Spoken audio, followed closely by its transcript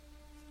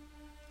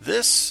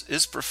This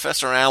is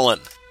Professor Allen,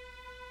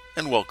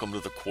 and welcome to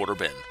the Quarter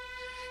Bin.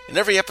 In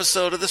every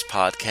episode of this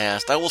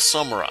podcast, I will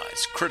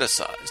summarize,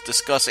 criticize,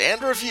 discuss,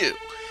 and review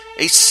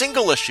a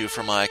single issue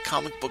from my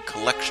comic book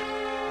collection,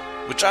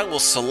 which I will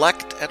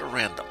select at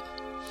random.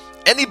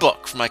 Any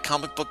book from my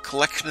comic book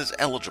collection is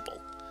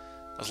eligible,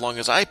 as long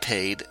as I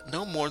paid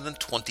no more than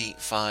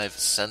 25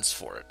 cents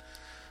for it.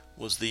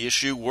 Was the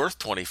issue worth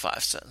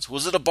 25 cents?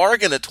 Was it a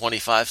bargain at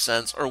 25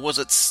 cents, or was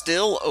it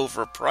still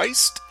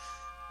overpriced?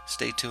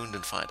 Stay tuned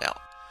and find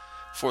out.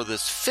 For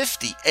this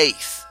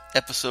 58th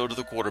episode of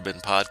the Quarter Bin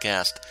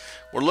Podcast,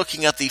 we're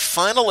looking at the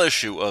final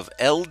issue of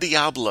El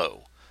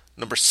Diablo,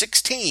 number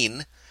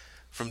 16,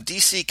 from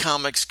DC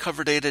Comics,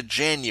 cover dated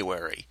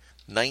January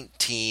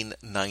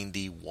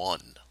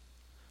 1991.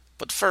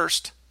 But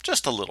first,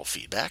 just a little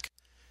feedback.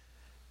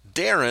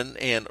 Darren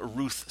and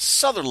Ruth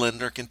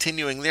Sutherland are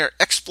continuing their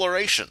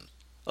exploration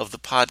of the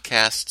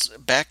podcast's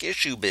back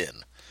issue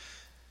bin.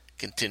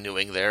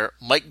 Continuing their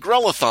Mike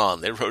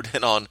Grellathon. They wrote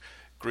in on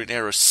Green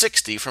Arrow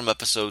 60 from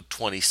episode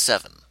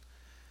 27.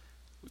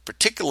 We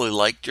particularly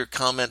liked your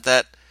comment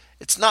that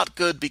it's not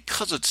good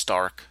because it's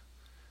dark,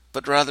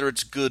 but rather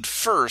it's good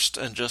first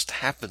and just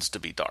happens to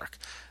be dark.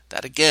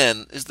 That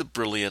again is the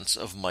brilliance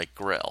of Mike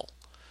Grell.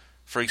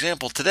 For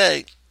example,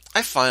 today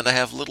I find I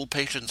have little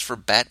patience for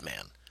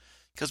Batman,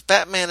 because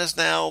Batman is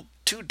now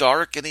too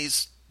dark, and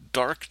he's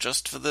dark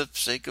just for the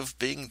sake of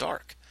being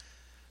dark.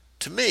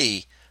 To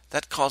me,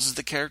 that causes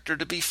the character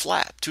to be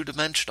flat,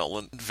 two-dimensional,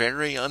 and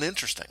very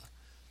uninteresting.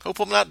 Hope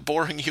I'm not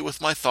boring you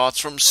with my thoughts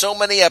from so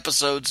many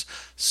episodes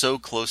so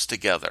close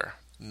together.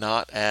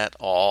 Not at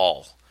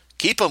all.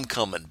 Keep 'em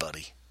coming,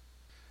 buddy.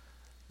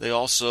 They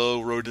also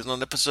wrote in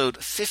on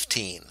episode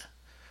 15,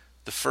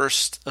 the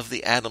first of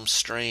the Adam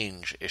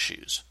Strange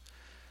issues.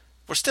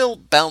 We're still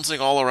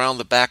bouncing all around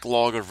the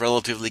backlog of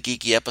relatively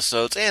geeky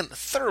episodes and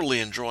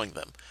thoroughly enjoying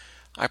them.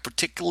 I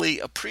particularly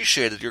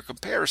appreciated your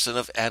comparison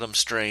of Adam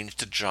Strange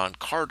to John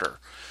Carter,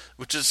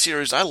 which is a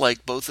series I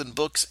like both in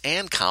books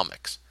and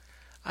comics.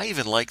 I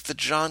even liked the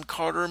John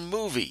Carter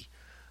movie,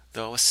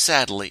 though I was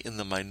sadly in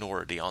the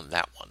minority on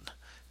that one.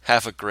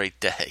 Have a great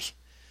day.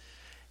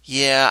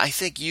 Yeah, I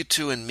think you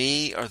two and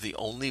me are the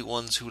only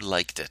ones who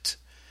liked it.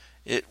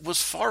 It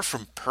was far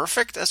from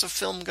perfect as a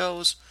film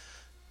goes,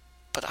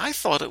 but I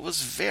thought it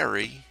was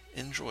very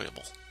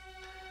enjoyable.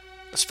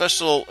 A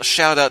special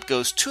shout-out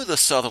goes to the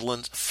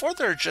Sutherlands for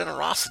their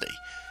generosity.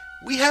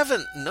 We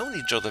haven't known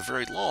each other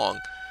very long,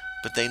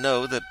 but they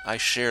know that I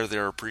share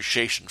their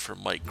appreciation for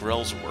Mike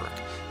Grell's work,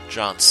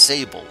 John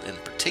Sable in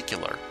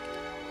particular,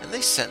 and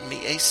they sent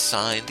me a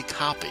signed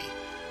copy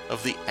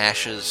of the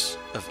Ashes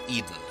of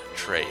Eden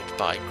trade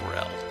by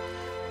Grell.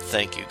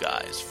 Thank you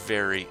guys.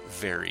 Very,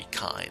 very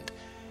kind.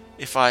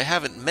 If I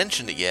haven't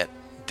mentioned it yet,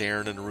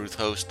 Darren and Ruth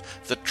host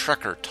the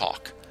Trekker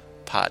Talk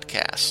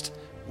podcast,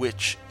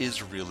 which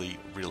is really,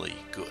 really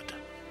good.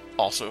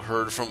 Also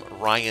heard from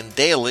Ryan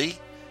Daly,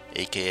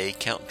 aka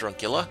Count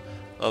Druncula,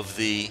 of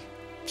the...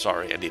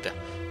 Sorry, I need to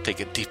take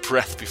a deep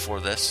breath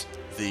before this.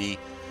 The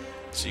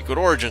Secret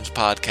Origins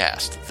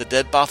podcast, the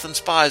Dead Bothan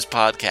Spies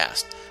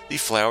podcast, the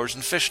Flowers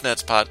and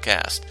Fishnets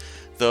podcast,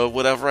 the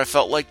Whatever I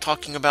Felt Like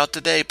Talking About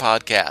Today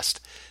podcast.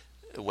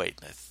 Wait,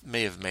 I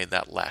may have made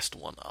that last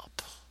one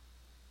up.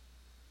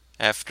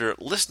 After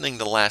listening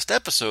to the last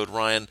episode,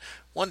 Ryan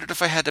wondered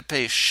if I had to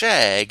pay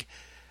Shag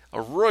a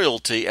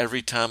royalty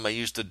every time I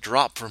used a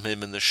drop from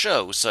him in the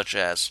show, such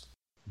as...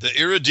 The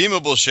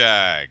Irredeemable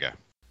Shag.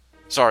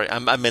 Sorry,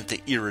 I meant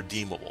the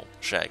Irredeemable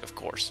Shag, of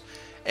course.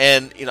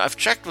 And, I've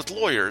checked with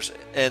lawyers,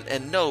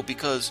 and no,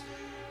 because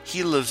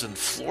he lives in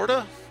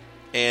Florida,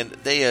 and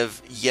they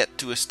have yet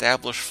to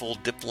establish full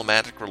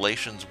diplomatic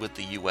relations with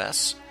the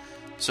U.S.,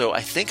 so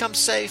I think I'm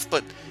safe,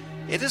 but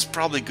it is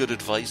probably good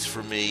advice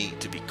for me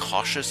to be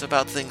cautious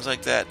about things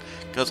like that,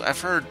 because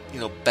I've heard,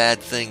 bad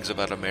things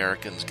about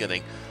Americans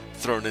getting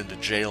thrown into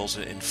jails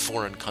in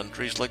foreign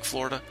countries like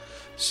Florida,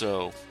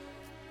 so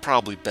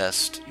probably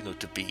best,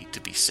 to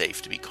be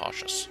safe, to be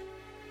cautious.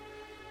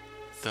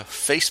 The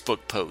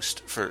Facebook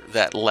post for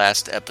that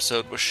last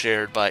episode was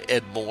shared by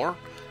Ed Moore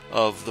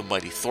of the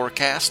Mighty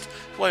Thorcast,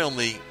 who I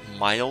only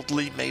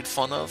mildly made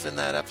fun of in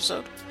that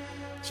episode,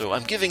 so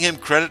I'm giving him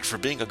credit for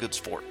being a good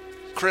sport.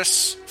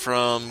 Chris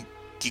from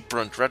Geek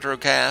Brunch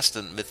Retrocast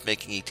and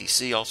Mythmaking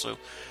ETC also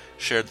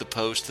shared the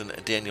post, and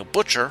Daniel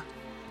Butcher,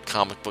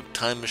 Comic Book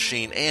Time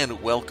Machine,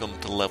 and Welcome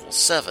to Level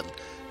 7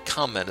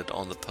 commented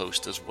on the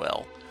post as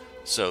well.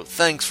 So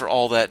thanks for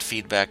all that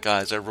feedback,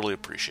 guys. I really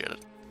appreciate it.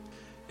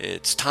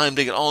 It's time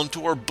to get on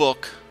to our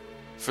book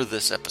for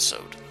this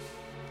episode.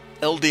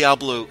 El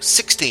Diablo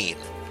 16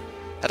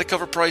 had a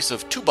cover price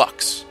of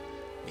 $2,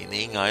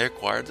 meaning I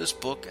acquired this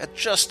book at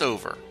just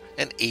over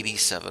an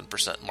 87%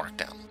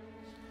 markdown.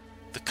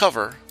 The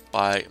cover,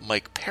 by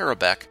Mike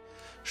Parobeck,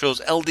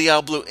 shows El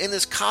Diablo in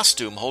his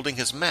costume holding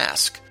his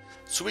mask,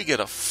 so we get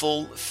a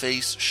full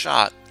face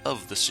shot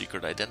of the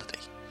secret identity.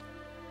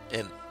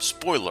 And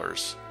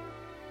spoilers,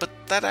 but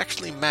that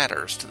actually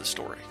matters to the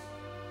story.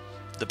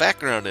 The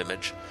background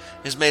image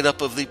is made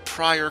up of the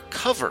prior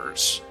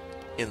covers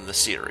in the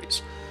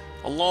series.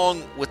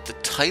 Along with the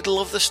title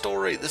of the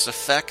story, this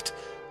effect,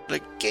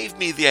 it gave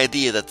me the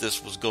idea that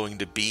this was going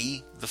to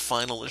be the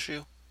final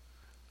issue.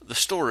 The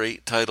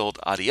story, titled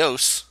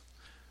Adios,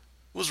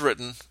 was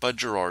written by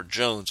Gerard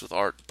Jones with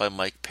art by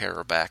Mike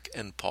Paroback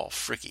and Paul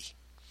Fricke.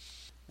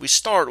 We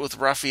start with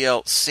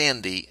Raphael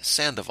Sandy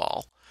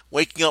Sandoval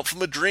waking up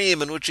from a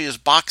dream in which he is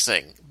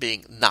boxing,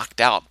 being knocked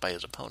out by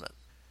his opponent.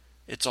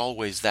 It's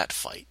always that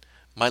fight,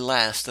 my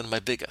last and my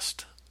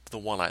biggest, the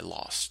one I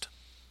lost.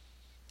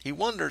 He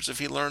wonders if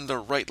he learned the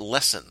right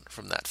lesson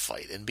from that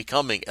fight in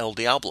becoming El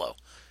Diablo,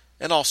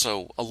 and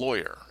also a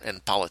lawyer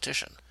and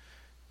politician.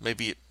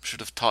 Maybe it should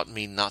have taught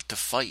me not to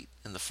fight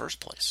in the first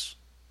place.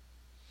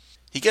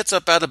 He gets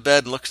up out of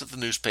bed and looks at the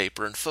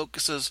newspaper and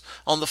focuses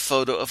on the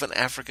photo of an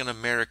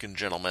African-American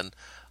gentleman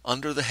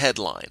under the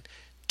headline,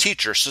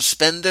 "Teacher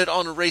Suspended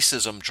on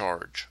Racism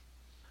Charge."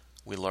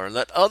 We learn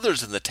that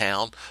others in the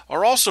town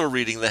are also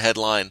reading the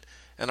headline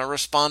and are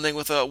responding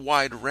with a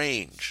wide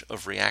range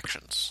of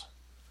reactions.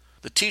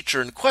 The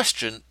teacher in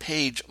question,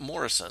 Paige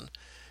Morrison,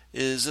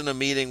 is in a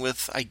meeting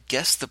with, I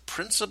guess, the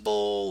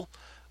principal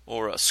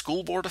or a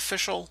school board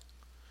official.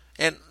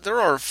 And there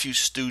are a few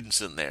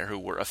students in there who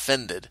were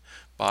offended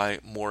by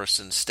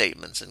Morrison's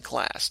statements in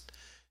class.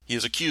 He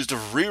is accused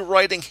of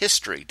rewriting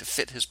history to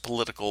fit his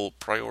political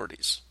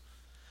priorities.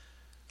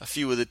 A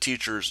few of the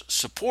teacher's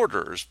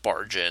supporters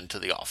barge into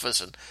the office,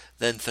 and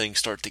then things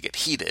start to get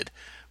heated.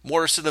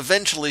 Morrison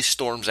eventually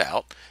storms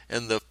out,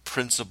 and the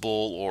principal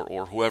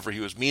or whoever he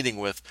was meeting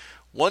with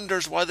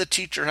wonders why the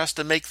teacher has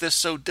to make this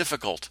so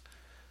difficult.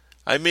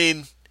 I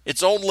mean,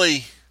 it's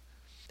only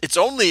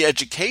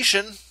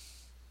education.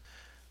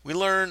 We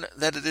learn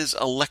that it is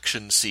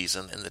election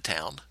season in the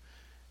town,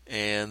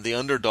 and the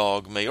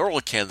underdog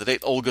mayoral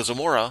candidate, Olga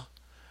Zamora,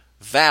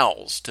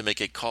 vows to make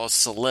a cause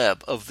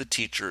célèbre of the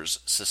teacher's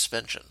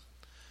suspension.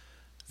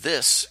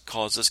 This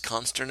causes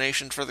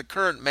consternation for the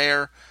current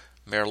mayor,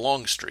 Mayor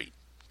Longstreet.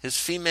 His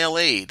female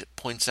aide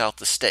points out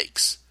the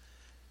stakes.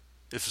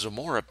 If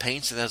Zamora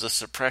paints it as a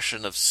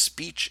suppression of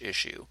speech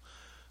issue,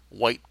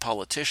 white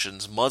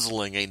politicians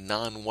muzzling a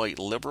non-white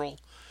liberal,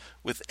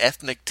 with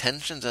ethnic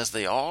tensions as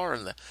they are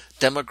and the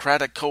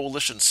Democratic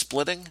coalition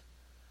splitting,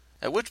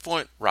 at which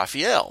point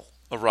Raphael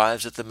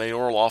arrives at the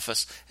mayoral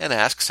office and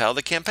asks how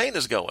the campaign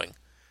is going.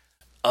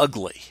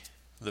 "Ugly,"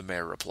 the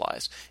mayor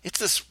replies. "It's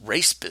this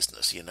race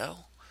business, you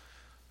know.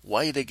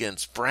 White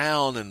against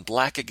brown and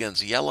black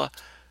against yellow.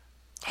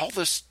 All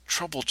this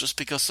trouble just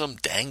because some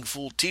dang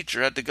fool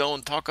teacher had to go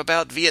and talk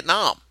about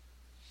Vietnam."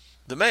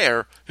 The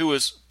mayor, who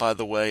is, by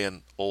the way,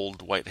 an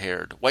old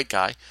white-haired white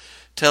guy,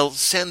 tells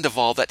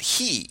Sandoval that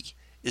he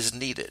is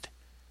needed.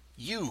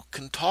 You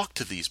can talk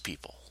to these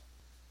people.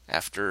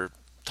 After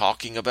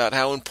talking about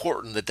how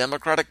important the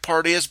Democratic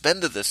Party has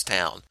been to this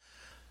town,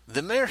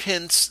 the mayor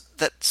hints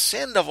that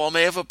Sandoval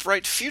may have a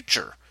bright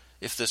future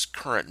if this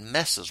current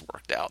mess is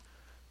worked out.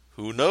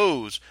 Who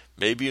knows,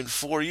 maybe in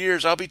 4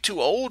 years I'll be too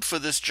old for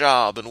this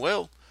job, and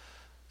well,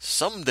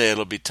 someday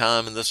it'll be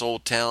time in this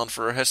old town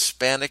for a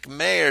Hispanic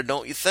mayor,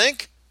 don't you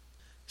think?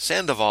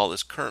 Sandoval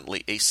is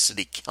currently a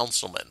city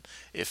councilman,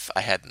 if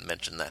I hadn't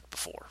mentioned that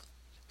before.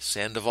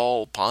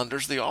 Sandoval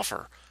ponders the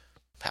offer.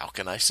 How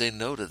can I say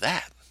no to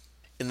that?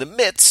 In the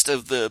midst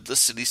of the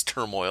city's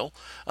turmoil,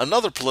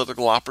 another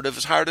political operative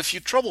has hired a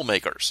few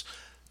troublemakers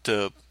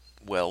to,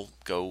 well,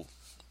 go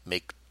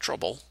make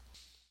trouble.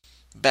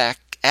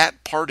 Back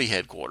at party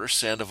headquarters,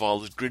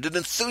 Sandoval is greeted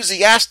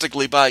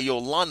enthusiastically by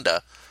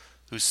Yolanda,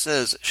 who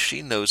says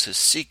she knows his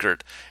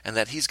secret and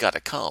that he's got to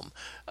come.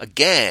 A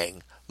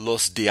gang,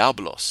 Los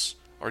Diablos,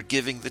 are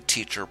giving the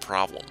teacher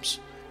problems.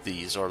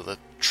 These are the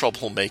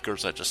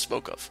troublemakers I just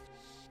spoke of.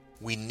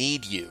 "We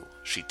need you,"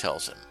 she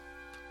tells him.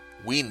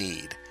 "We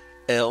need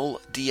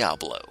El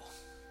Diablo."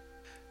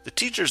 The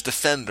teacher's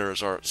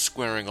defenders are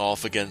squaring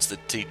off against the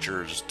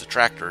teacher's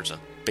detractors,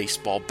 and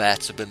baseball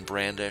bats have been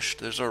brandished.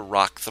 There's a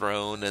rock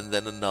thrown, and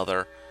then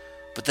another.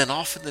 But then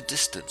off in the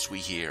distance we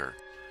hear,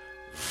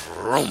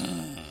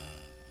 vroom.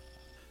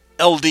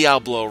 El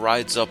Diablo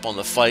rides up on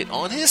the fight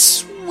on his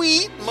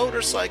sweet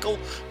motorcycle,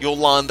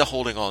 Yolanda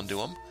holding on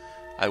to him.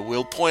 I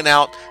will point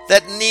out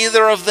that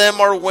neither of them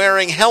are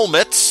wearing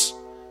helmets.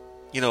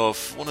 You know,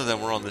 if one of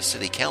them were on the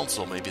city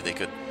council, maybe they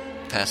could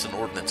pass an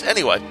ordinance.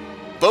 Anyway,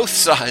 both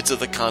sides of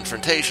the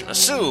confrontation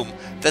assume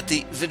that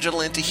the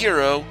vigilante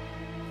hero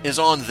is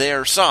on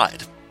their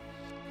side.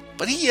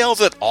 But he yells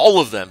at all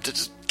of them to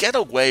just get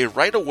away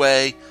right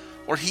away,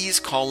 or he's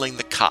calling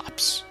the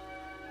cops.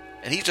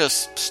 And he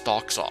just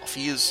stalks off.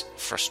 He is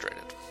frustrated.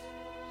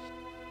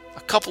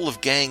 A couple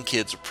of gang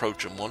kids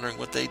approach him, wondering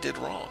what they did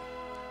wrong.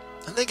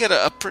 And they get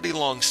a pretty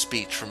long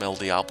speech from El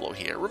Diablo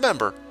here.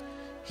 Remember,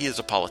 he is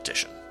a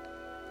politician,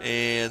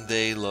 and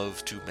they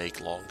love to make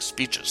long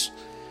speeches.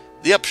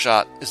 The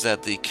upshot is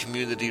that the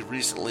community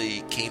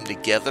recently came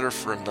together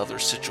for another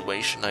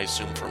situation, I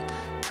assume from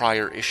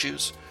prior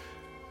issues.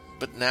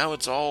 But now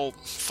it's all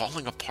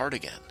falling apart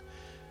again.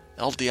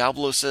 El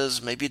Diablo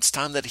says maybe it's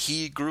time that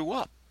he grew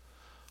up.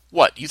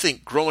 What, you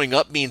think growing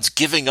up means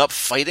giving up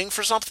fighting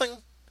for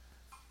something?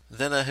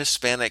 Then a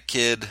Hispanic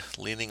kid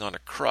leaning on a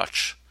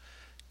crutch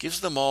gives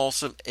them all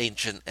some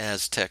ancient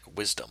Aztec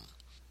wisdom,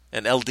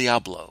 and El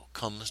Diablo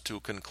comes to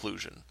a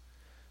conclusion.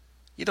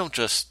 You don't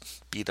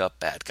just beat up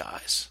bad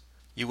guys.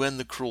 You end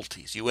the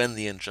cruelties, you end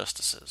the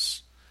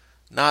injustices.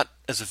 Not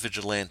as a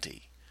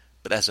vigilante,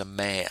 but as a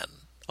man,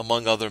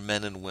 among other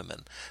men and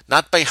women.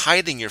 Not by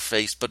hiding your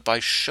face, but by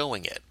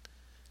showing it.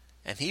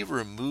 And he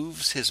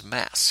removes his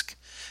mask.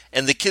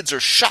 And the kids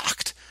are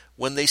shocked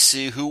when they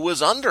see who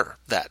was under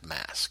that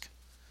mask.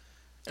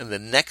 And the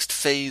next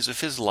phase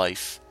of his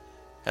life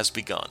has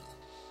begun.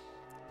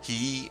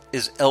 He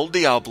is El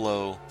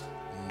Diablo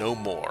no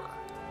more.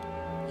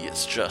 He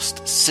is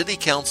just City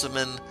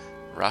Councilman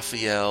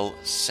Rafael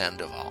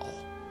Sandoval.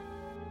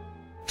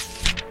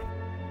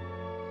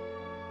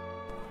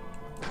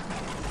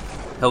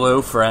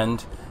 Hello,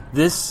 friend.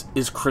 This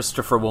is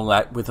Christopher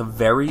Willett with a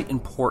very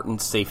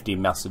important safety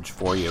message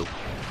for you.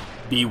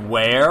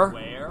 Beware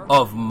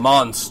of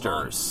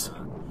monsters.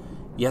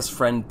 Yes,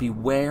 friend,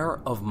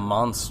 beware of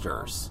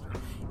monsters.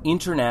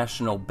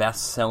 International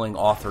best-selling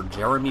author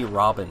Jeremy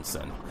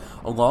Robinson,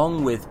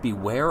 along with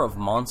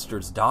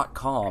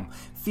BewareOfMonsters.com,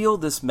 feel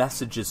this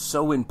message is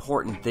so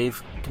important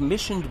they've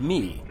commissioned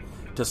me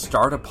to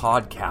start a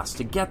podcast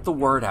to get the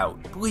word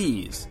out.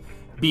 Please,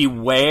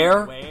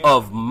 beware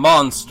of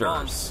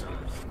monsters.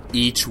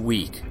 Each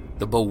week,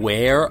 the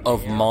Beware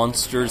of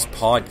Monsters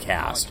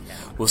podcast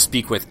will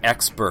speak with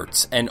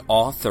experts and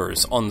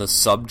authors on the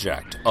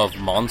subject of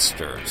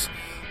monsters.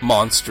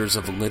 Monsters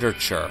of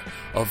literature,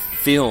 of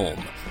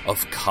film,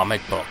 of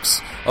comic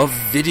books, of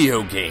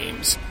video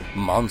games.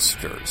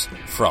 Monsters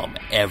from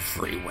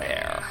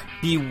everywhere.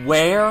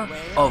 Beware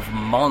of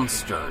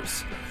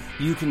monsters.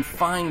 You can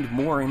find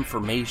more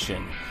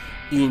information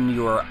in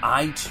your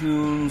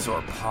iTunes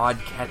or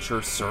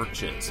podcatcher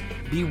searches.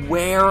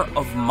 Beware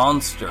of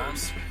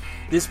monsters.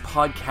 This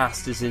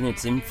podcast is in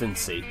its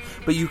infancy,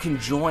 but you can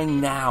join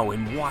now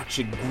and watch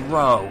it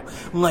grow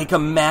like a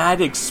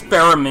mad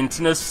experiment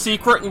in a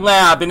secret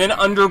lab in an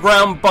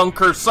underground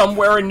bunker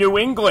somewhere in New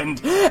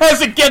England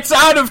as it gets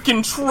out of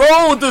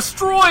control,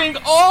 destroying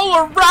all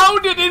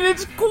around it in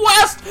its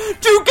quest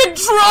to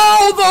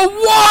control the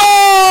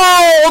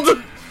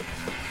world!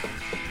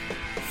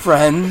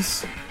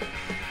 Friends,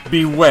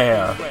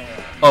 beware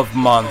of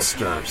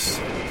monsters.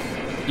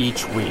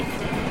 Each week,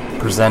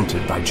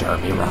 presented by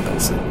Jeremy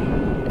Robinson.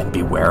 And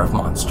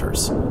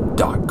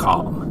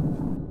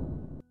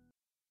BewareOfMonsters.com.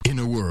 In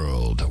a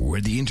world where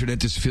the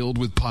internet is filled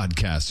with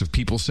podcasts of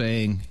people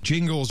saying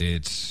jingles,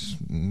 it's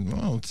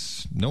no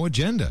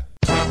agenda.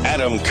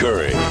 Adam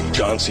Curry,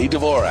 John C.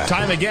 Dvorak.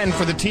 Time again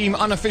for the team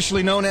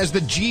unofficially known as the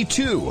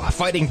G2,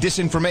 fighting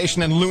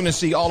disinformation and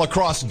lunacy all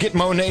across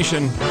Gitmo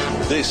Nation.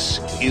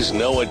 This is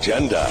No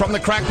Agenda. From the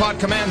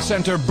Crackpot Command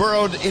Center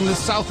burrowed in the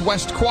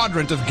southwest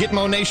quadrant of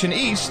Gitmo Nation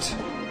East,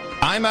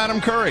 I'm Adam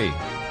Curry.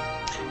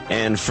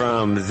 And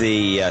from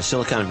the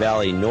Silicon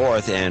Valley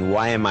North, and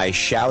why am I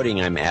shouting,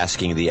 I'm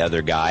asking the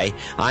other guy,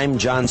 I'm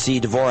John C.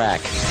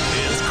 Dvorak.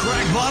 It's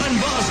Crackpot and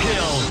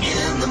Buzzkill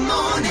in the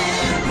morning.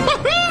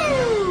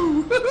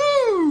 Woohoo!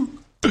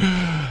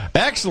 Woohoo!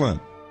 Excellent.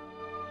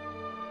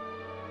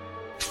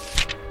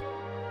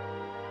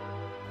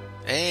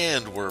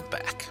 And we're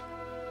back.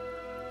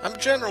 I'm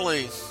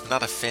generally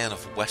not a fan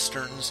of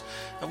Westerns.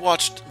 I've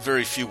watched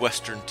very few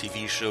Western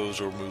TV shows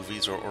or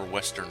movies or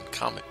Western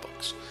comic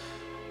books.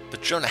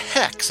 But Jonah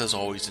Hex has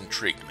always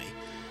intrigued me,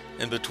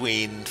 in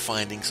between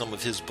finding some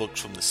of his books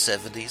from the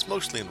 70s,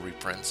 mostly in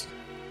reprints.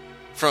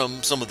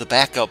 From some of the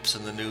backups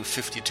in the new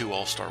 52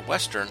 All-Star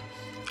Western,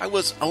 I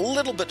was a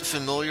little bit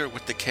familiar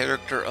with the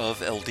character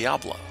of El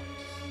Diablo,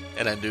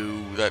 and I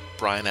knew that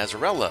Brian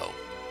Azzarello,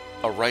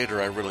 a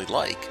writer I really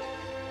like,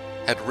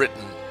 had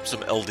written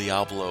some El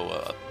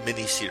Diablo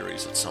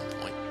miniseries at some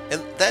point,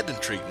 and that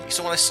intrigued me.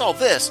 So when I saw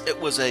this,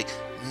 it was a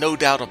no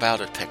doubt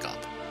about it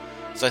pickup.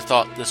 So I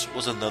thought this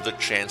was another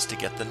chance to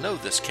get to know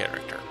this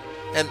character.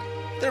 And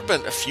there have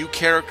been a few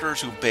characters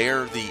who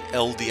bear the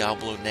El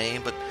Diablo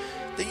name, but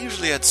they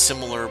usually had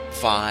similar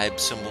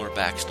vibes, similar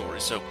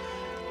backstories. So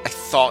I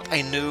thought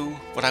I knew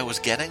what I was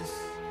getting.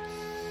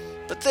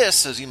 But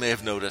this, as you may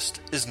have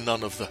noticed, is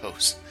none of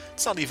those.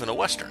 It's not even a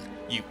Western.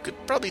 You could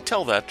probably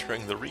tell that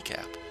during the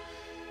recap.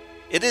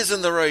 It is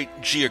in the right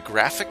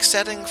geographic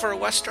setting for a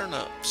Western,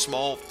 a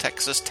small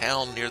Texas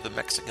town near the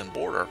Mexican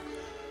border.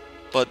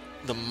 But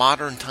the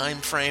modern time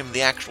frame,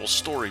 the actual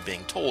story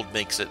being told,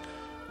 makes it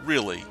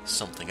really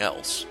something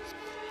else.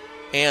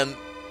 And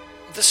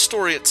this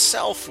story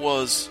itself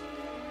was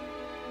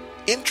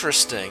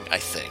interesting, I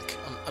think.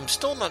 I'm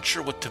still not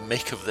sure what to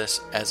make of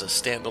this as a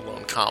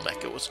standalone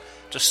comic. It was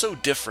just so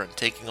different,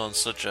 taking on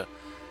such a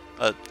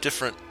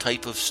different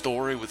type of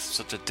story with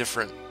such a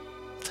different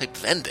type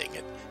of ending.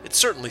 It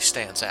certainly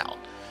stands out.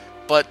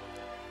 But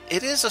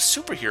it is a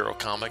superhero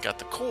comic at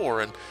the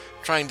core, and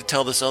trying to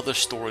tell this other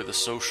story, the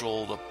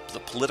social, the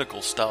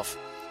political stuff,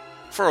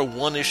 for a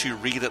one-issue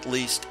read at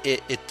least,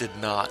 it did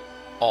not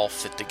all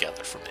fit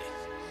together for me.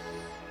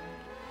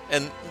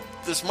 And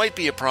this might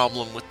be a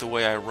problem with the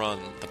way I run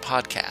the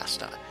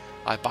podcast.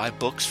 I buy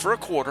books for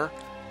 $0.25,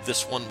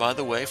 this one, by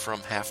the way,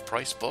 from Half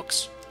Price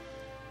Books.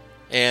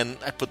 and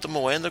I put them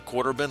away in the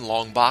quarter bin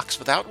long box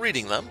without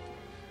reading them.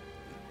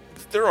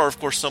 There are, of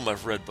course, some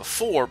I've read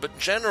before, but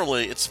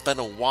generally it's been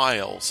a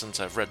while since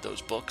I've read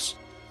those books.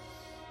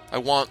 I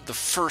want the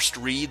first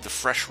read, the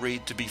fresh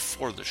read, to be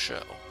for the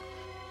show.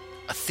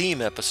 A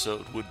theme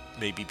episode would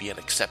maybe be an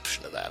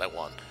exception to that. I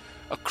want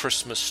a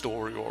Christmas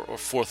story or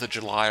 4th of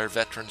July or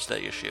Veterans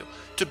Day issue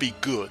to be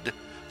good,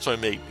 so I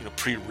may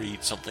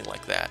pre-read something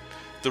like that.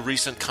 The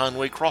recent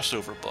Conway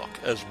crossover book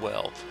as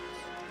well.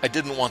 I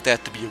didn't want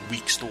that to be a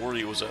weak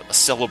story. It was a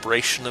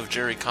celebration of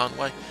Jerry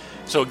Conway.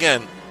 So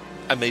again,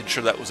 I made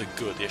sure that was a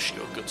good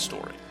issue, a good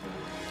story,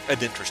 an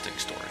interesting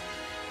story.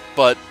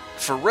 But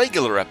for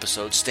regular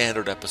episodes,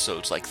 standard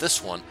episodes like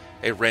this one,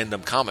 a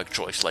random comic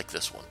choice like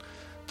this one,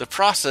 the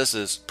process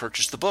is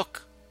purchase the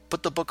book,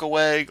 put the book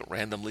away,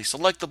 randomly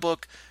select the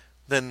book,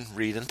 then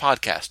read and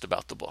podcast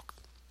about the book.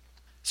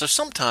 So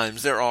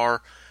sometimes there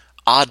are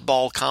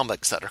oddball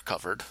comics that are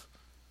covered,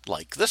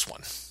 like this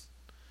one.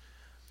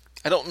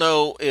 I don't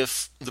know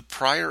if the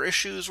prior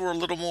issues were a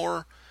little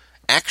more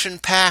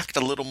action-packed,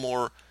 a little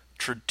more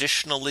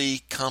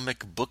traditionally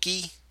comic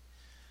booky.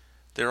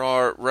 There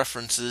are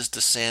references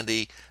to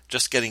Sandy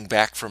just getting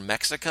back from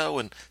Mexico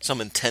and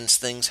some intense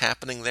things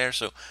happening there,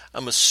 so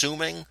I'm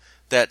assuming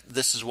that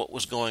this is what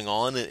was going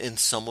on in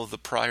some of the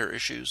prior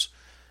issues.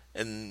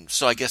 And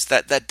so I guess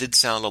that did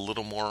sound a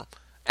little more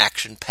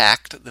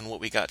action-packed than what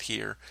we got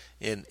here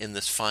in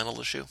this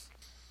final issue.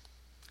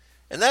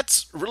 And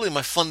that's really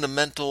my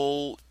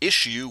fundamental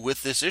issue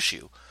with this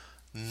issue.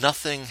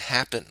 Nothing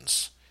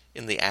happens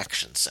in the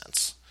action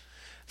sense.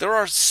 There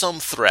are some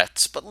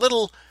threats, but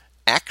little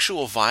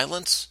actual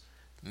violence.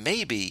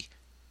 Maybe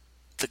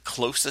the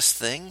closest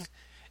thing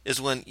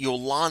is when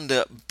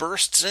Yolanda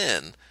bursts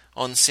in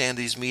on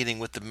Sandy's meeting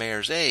with the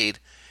mayor's aide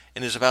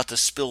and is about to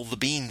spill the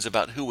beans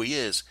about who he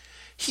is.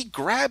 He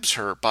grabs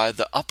her by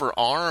the upper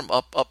arm,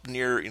 up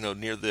near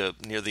the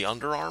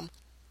underarm,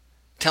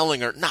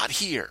 telling her, "Not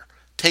here,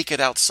 take it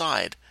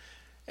outside."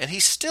 And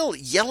he's still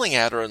yelling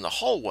at her in the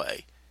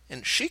hallway,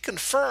 and she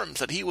confirms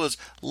that he was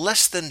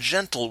less than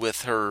gentle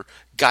with her,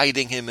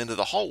 guiding him into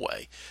the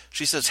hallway.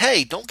 She says,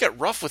 "Hey, don't get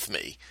rough with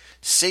me.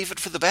 Save it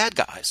for the bad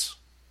guys."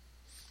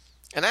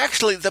 And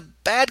actually, the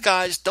bad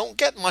guys don't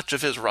get much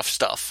of his rough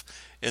stuff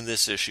in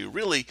this issue.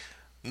 Really,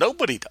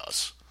 nobody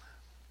does.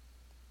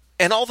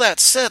 And all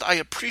that said, I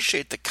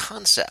appreciate the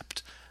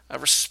concept. I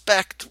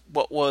respect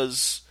what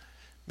was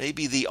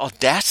maybe the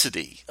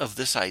audacity of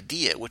this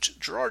idea, which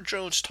Gerard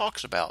Jones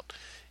talks about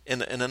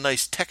in a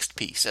nice text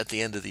piece at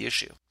the end of the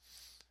issue.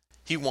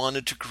 He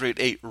wanted to create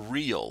a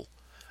real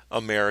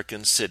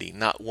American city,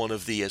 not one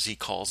of the, as he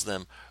calls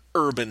them,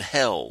 urban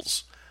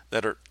hells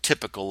that are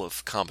typical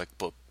of comic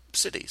book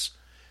cities.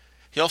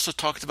 He also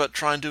talked about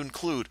trying to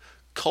include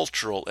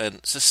cultural and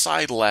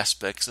societal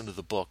aspects into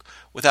the book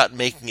without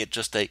making it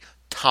just a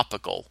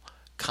topical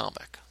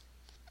comic.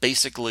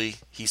 Basically,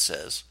 he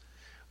says,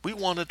 we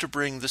wanted to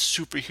bring the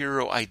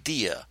superhero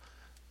idea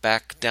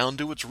back down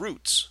to its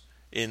roots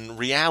in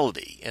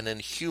reality and in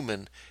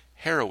human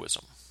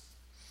heroism.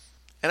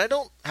 And I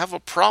don't have a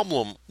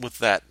problem with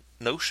that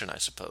notion, I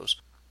suppose.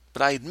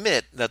 But I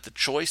admit that the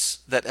choice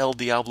that El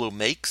Diablo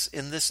makes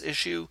in this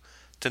issue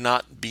to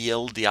not be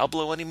El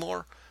Diablo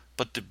anymore,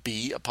 but to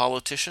be a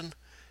politician,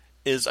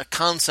 is a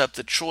concept,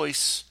 a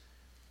choice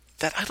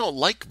that I don't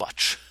like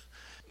much.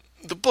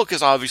 The book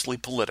is obviously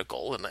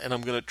political, and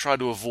I'm going to try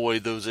to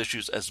avoid those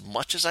issues as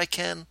much as I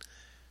can,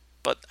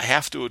 but I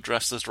have to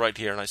address this right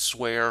here, and I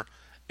swear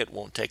it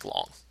won't take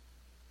long.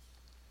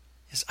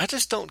 I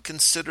just don't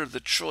consider the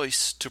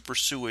choice to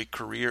pursue a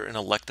career in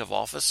elective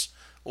office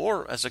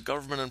or as a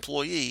government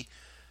employee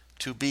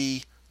to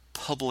be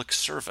public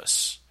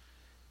service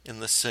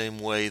in the same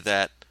way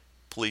that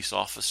police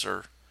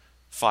officer,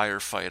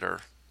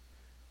 firefighter,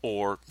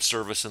 or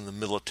service in the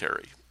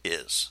military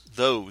is.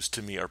 Those,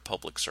 to me, are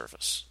public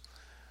service.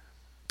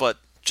 But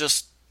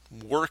just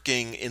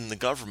working in the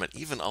government,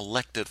 even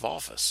elective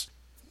office,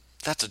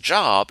 that's a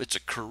job, it's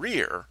a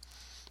career,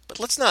 but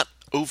let's not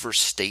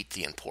overstate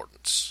the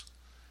importance.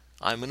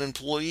 I'm an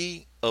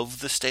employee of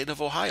the state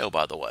of Ohio,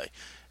 by the way,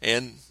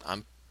 and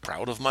I'm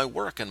proud of my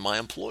work and my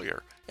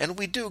employer, and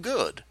we do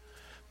good.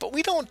 But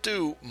we don't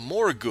do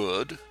more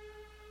good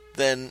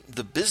than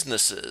the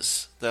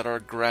businesses that our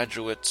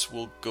graduates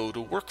will go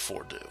to work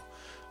for do,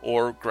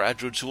 or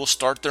graduates who will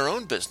start their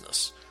own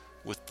business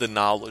with the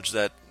knowledge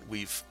that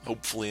we've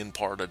hopefully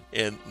imparted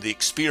and the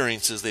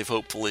experiences they've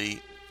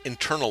hopefully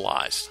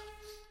internalized.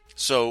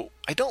 So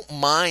I don't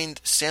mind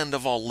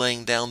Sandoval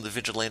laying down the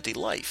vigilante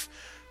life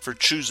for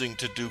choosing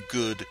to do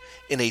good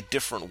in a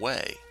different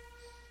way.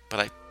 But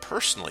I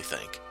personally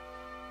think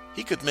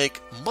he could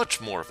make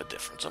much more of a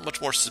difference, a much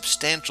more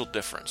substantial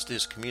difference to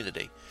his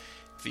community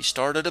if he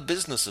started a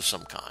business of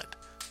some kind,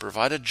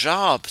 provided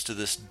jobs to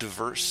this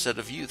diverse set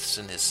of youths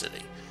in his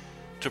city,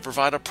 to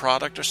provide a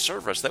product or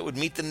service that would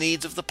meet the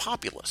needs of the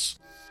populace.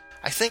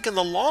 I think in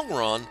the long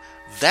run,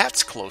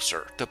 that's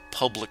closer to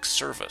public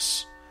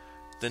service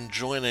than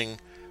joining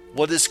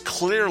what is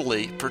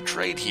clearly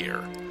portrayed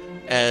here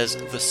as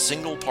the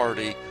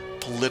single-party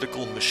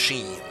political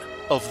machine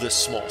of this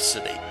small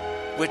city,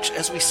 which,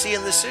 as we see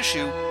in this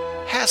issue,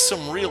 has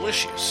some real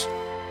issues.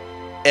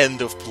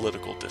 End of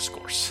political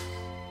discourse.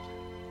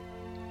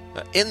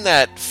 In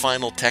that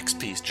final text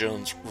piece,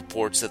 Jones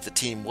reports that the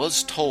team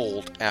was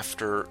told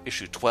after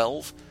issue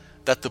 12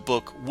 that the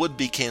book would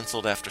be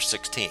canceled after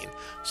 16,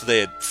 so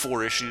they had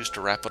 4 issues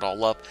to wrap it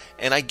all up,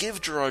 and I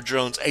give Gerard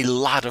Jones a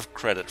lot of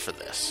credit for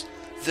this.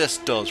 This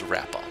does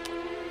wrap up.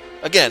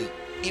 Again,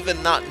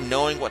 even not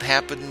knowing what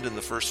happened in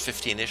the first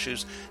 15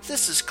 issues,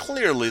 this is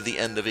clearly the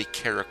end of a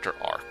character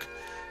arc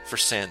for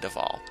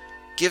Sandoval,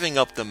 giving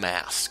up the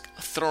mask,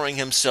 throwing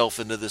himself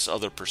into this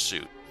other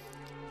pursuit.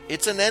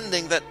 It's an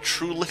ending that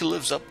truly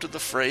lives up to the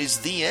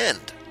phrase, the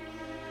end.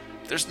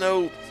 There's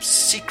no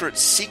secret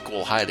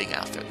sequel hiding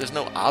out there. There's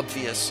no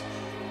obvious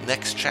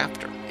next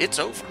chapter. It's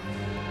over.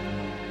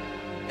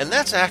 And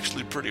that's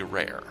actually pretty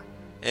rare.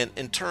 And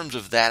in terms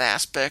of that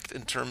aspect,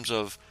 in terms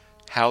of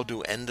how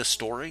to end a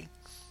story,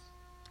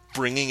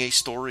 bringing a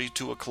story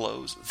to a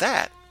close,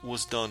 that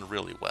was done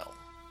really well.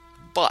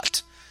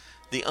 But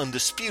the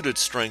undisputed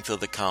strength of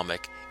the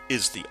comic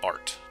is the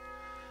art.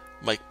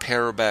 Mike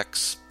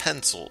Parobeck's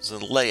pencils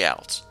and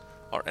layouts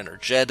are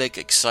energetic,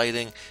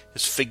 exciting.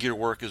 His figure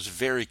work is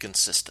very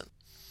consistent.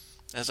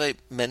 As I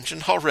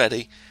mentioned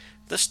already,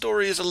 the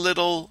story is a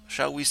little,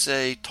 shall we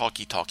say,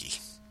 talky-talky.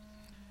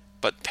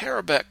 But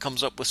Parobeck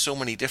comes up with so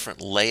many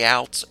different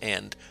layouts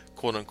and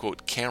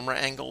quote-unquote camera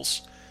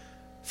angles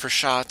for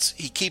shots.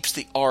 He keeps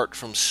the art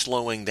from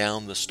slowing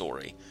down the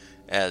story,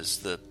 as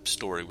the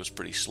story was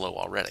pretty slow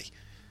already.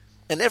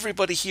 And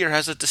everybody here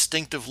has a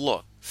distinctive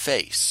look,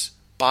 face,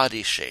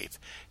 body shape,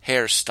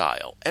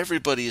 hairstyle.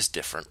 Everybody is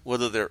different,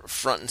 whether they're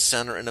front and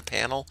center in a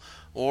panel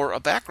or a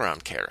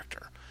background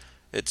character.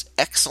 It's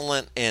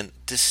excellent and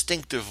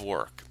distinctive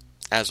work,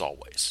 as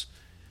always.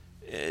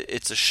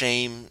 It's a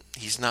shame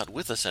he's not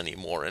with us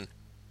anymore, and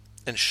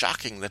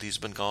shocking that he's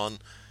been gone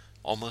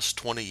almost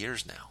 20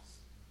 years now.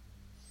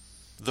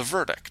 The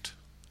verdict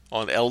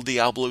on El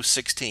Diablo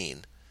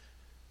 16.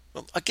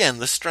 Well, again,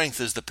 the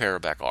strength is the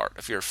Parobeck art.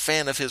 If you're a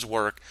fan of his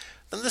work,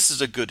 then this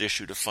is a good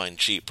issue to find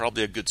cheap,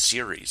 probably a good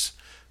series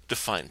to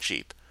find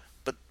cheap.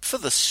 But for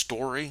the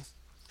story,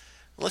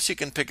 unless you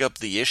can pick up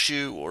the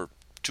issue or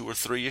 2 or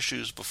 3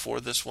 issues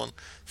before this one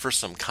for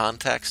some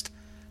context,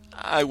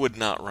 I would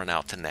not run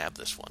out to nab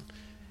this one.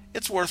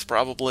 It's worth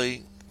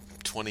probably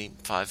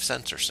 25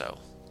 cents or so.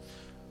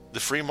 The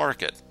free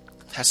market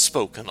has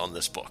spoken on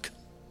this book.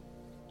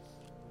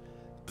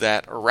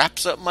 That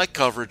wraps up my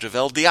coverage of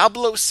El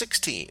Diablo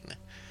 16,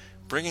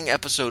 bringing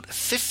episode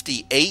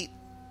 58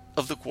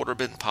 of the Quarter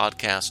Bin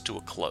podcast to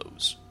a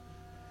close.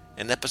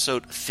 In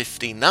episode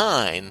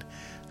 59,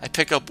 I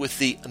pick up with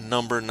the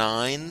number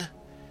 9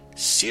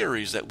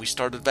 series that we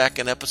started back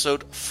in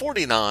episode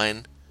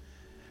 49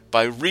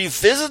 by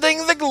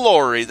revisiting the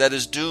glory that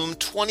is Doom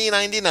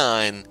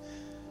 2099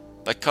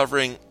 by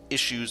covering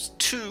issues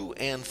 2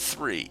 and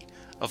 3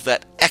 of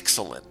that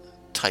excellent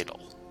title.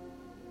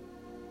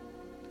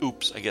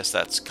 Oops, I guess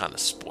that's kind of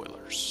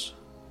spoilers.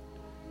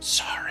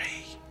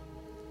 Sorry.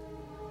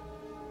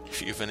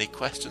 If you have any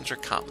questions or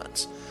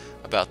comments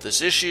about this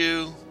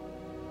issue,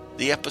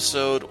 the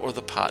episode, or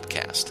the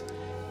podcast,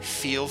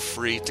 feel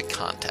free to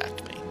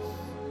contact me.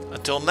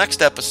 Until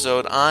next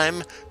episode,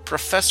 I'm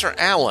Professor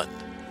Allen,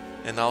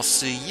 and I'll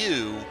see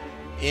you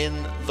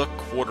in the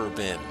Quarter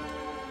Bin.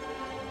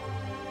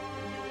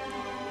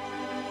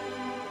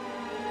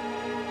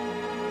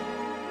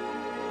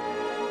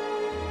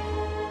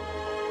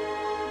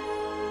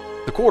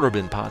 The Quarter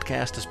Bin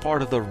podcast is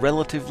part of the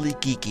Relatively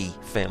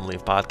Geeky family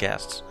of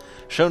podcasts.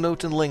 Show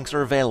notes and links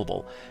are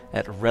available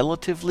at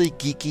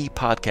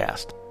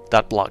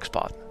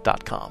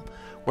relativelygeekypodcast.blogspot.com,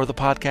 where the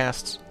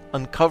podcasts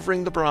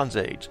Uncovering the Bronze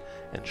Age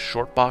and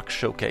Shortbox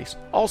Showcase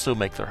also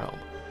make their home.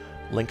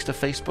 Links to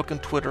Facebook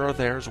and Twitter are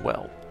there as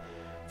well.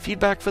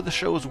 Feedback for the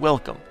show is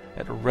welcome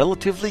at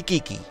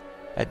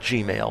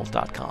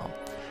relativelygeeky@gmail.com.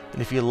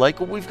 And if you like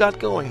what we've got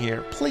going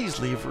here, please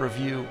leave a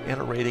review and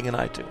a rating in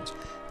iTunes.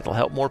 It'll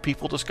help more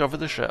people discover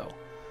the show.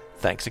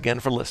 Thanks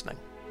again for listening.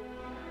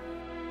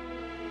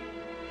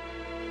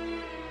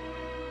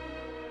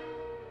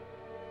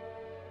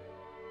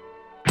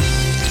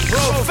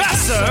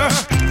 Professor